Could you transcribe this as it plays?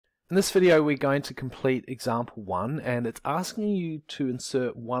In this video we're going to complete example 1, and it's asking you to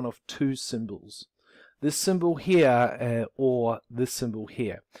insert one of two symbols. This symbol here or this symbol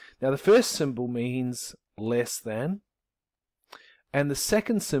here. Now the first symbol means less than, and the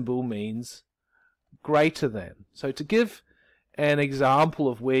second symbol means greater than. So to give an example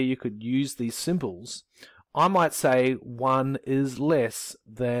of where you could use these symbols, I might say 1 is less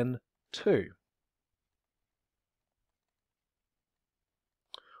than 2.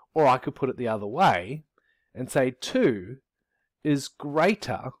 Or I could put it the other way and say 2 is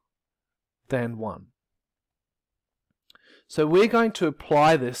greater than 1. So we're going to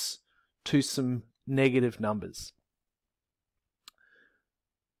apply this to some negative numbers.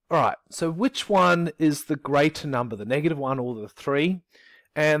 Alright, so which one is the greater number, the negative 1 or the 3?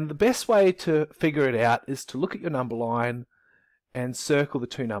 And the best way to figure it out is to look at your number line and circle the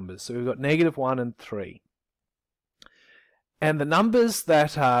two numbers. So we've got negative 1 and 3. And the numbers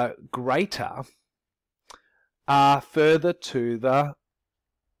that are greater are further to the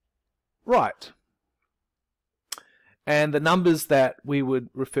right. And the numbers that we would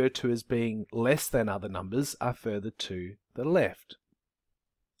refer to as being less than other numbers are further to the left.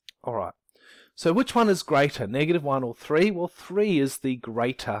 Alright, so which one is greater, negative 1 or 3? Well, 3 is the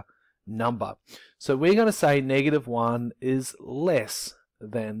greater number. So we're going to say negative 1 is less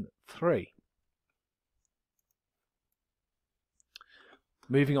than 3.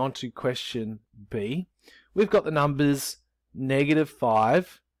 Moving on to question B, we've got the numbers negative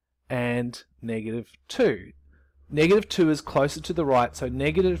 5 and negative 2. Negative 2 is closer to the right, so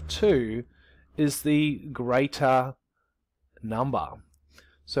negative 2 is the greater number.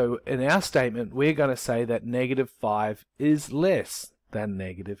 So in our statement, we're going to say that negative 5 is less than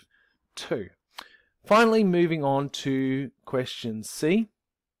negative 2. Finally, moving on to question C,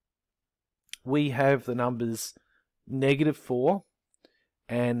 we have the numbers negative 4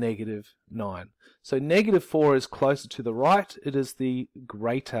 and negative 9. So negative 4 is closer to the right, it is the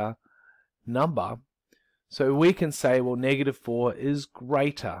greater number. So we can say, well, negative 4 is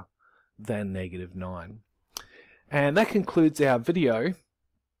greater than negative 9. And that concludes our video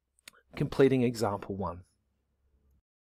completing example 1.